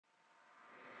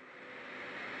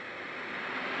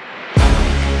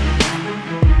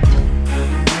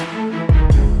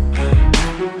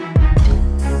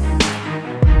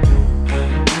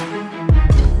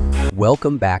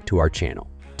Welcome back to our channel.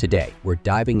 Today, we're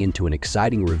diving into an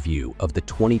exciting review of the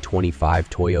 2025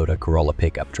 Toyota Corolla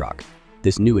Pickup Truck.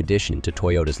 This new addition to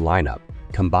Toyota's lineup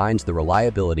combines the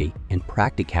reliability and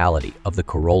practicality of the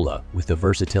Corolla with the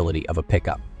versatility of a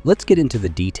pickup. Let's get into the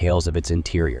details of its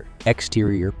interior,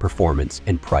 exterior, performance,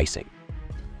 and pricing.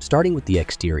 Starting with the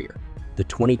exterior, the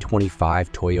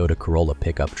 2025 Toyota Corolla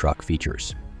Pickup Truck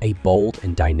features a bold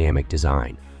and dynamic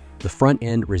design. The front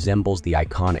end resembles the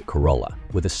iconic Corolla,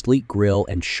 with a sleek grille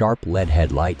and sharp LED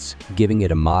headlights, giving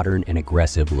it a modern and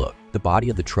aggressive look. The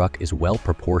body of the truck is well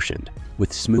proportioned,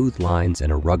 with smooth lines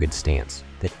and a rugged stance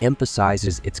that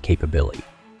emphasizes its capability.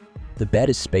 The bed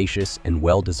is spacious and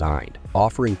well designed,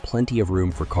 offering plenty of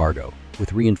room for cargo,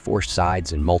 with reinforced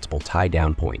sides and multiple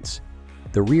tie-down points.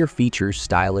 The rear features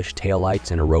stylish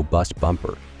taillights and a robust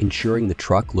bumper, ensuring the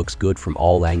truck looks good from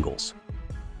all angles.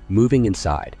 Moving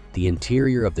inside, the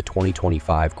interior of the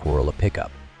 2025 Corolla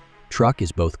Pickup Truck is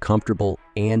both comfortable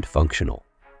and functional.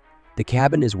 The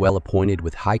cabin is well appointed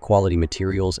with high-quality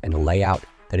materials and a layout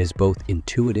that is both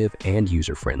intuitive and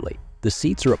user-friendly. The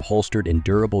seats are upholstered in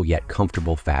durable yet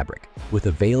comfortable fabric, with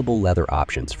available leather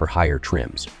options for higher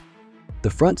trims. The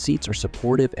front seats are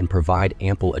supportive and provide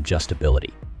ample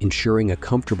adjustability, ensuring a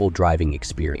comfortable driving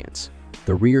experience.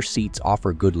 The rear seats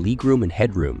offer good legroom and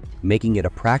headroom, making it a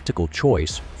practical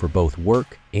choice for both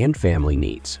work and family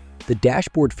needs. The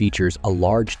dashboard features a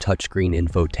large touchscreen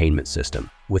infotainment system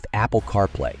with Apple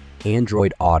CarPlay,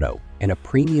 Android Auto, and a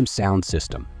premium sound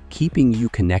system, keeping you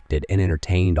connected and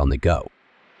entertained on the go.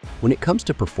 When it comes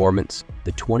to performance,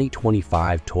 the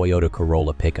 2025 Toyota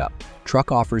Corolla Pickup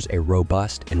Truck offers a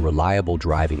robust and reliable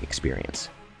driving experience.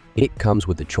 It comes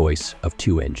with a choice of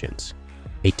two engines,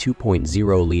 a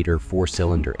 2.0-liter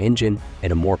four-cylinder engine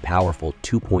and a more powerful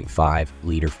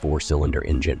 2.5-liter four-cylinder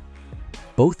engine.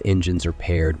 Both engines are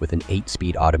paired with an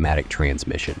 8-speed automatic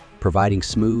transmission, providing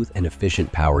smooth and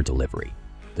efficient power delivery.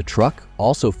 The truck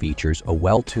also features a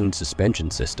well-tuned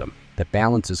suspension system that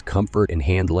balances comfort and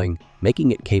handling,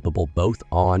 making it capable both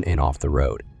on and off the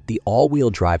road. The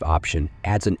all-wheel drive option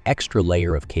adds an extra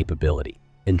layer of capability,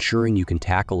 ensuring you can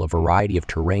tackle a variety of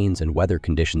terrains and weather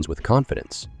conditions with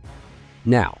confidence.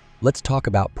 Now, let's talk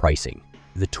about pricing.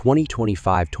 The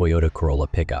 2025 Toyota Corolla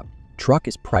Pickup Truck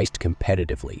is priced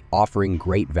competitively, offering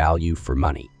great value for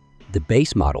money. The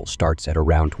base model starts at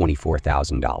around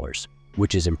 $24,000,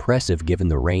 which is impressive given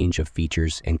the range of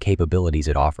features and capabilities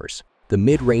it offers. The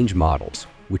mid-range models,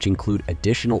 which include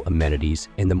additional amenities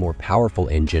and the more powerful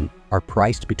engine, are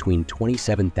priced between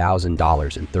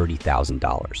 $27,000 and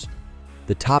 $30,000.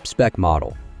 The top-spec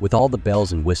model, with all the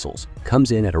bells and whistles,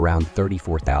 comes in at around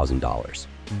 $34,000.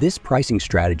 This pricing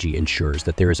strategy ensures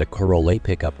that there is a Corolla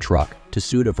pickup truck to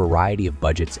suit a variety of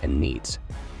budgets and needs.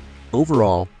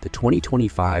 Overall, the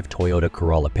 2025 Toyota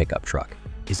Corolla Pickup Truck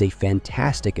is a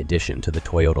fantastic addition to the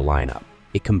Toyota lineup.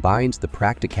 It combines the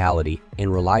practicality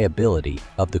and reliability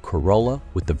of the Corolla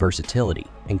with the versatility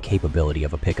and capability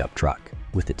of a pickup truck.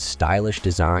 With its stylish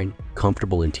design,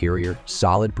 comfortable interior,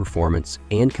 solid performance,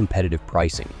 and competitive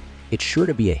pricing, it's sure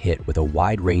to be a hit with a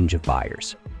wide range of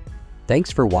buyers. Thanks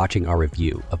for watching our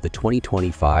review of the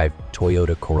 2025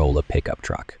 Toyota Corolla Pickup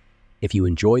Truck. If you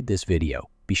enjoyed this video,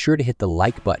 be sure to hit the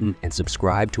like button and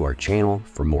subscribe to our channel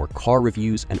for more car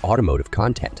reviews and automotive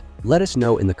content. Let us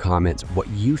know in the comments what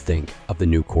you think of the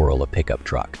new Corolla Pickup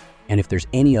Truck, and if there's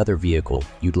any other vehicle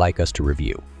you'd like us to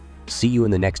review. See you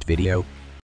in the next video.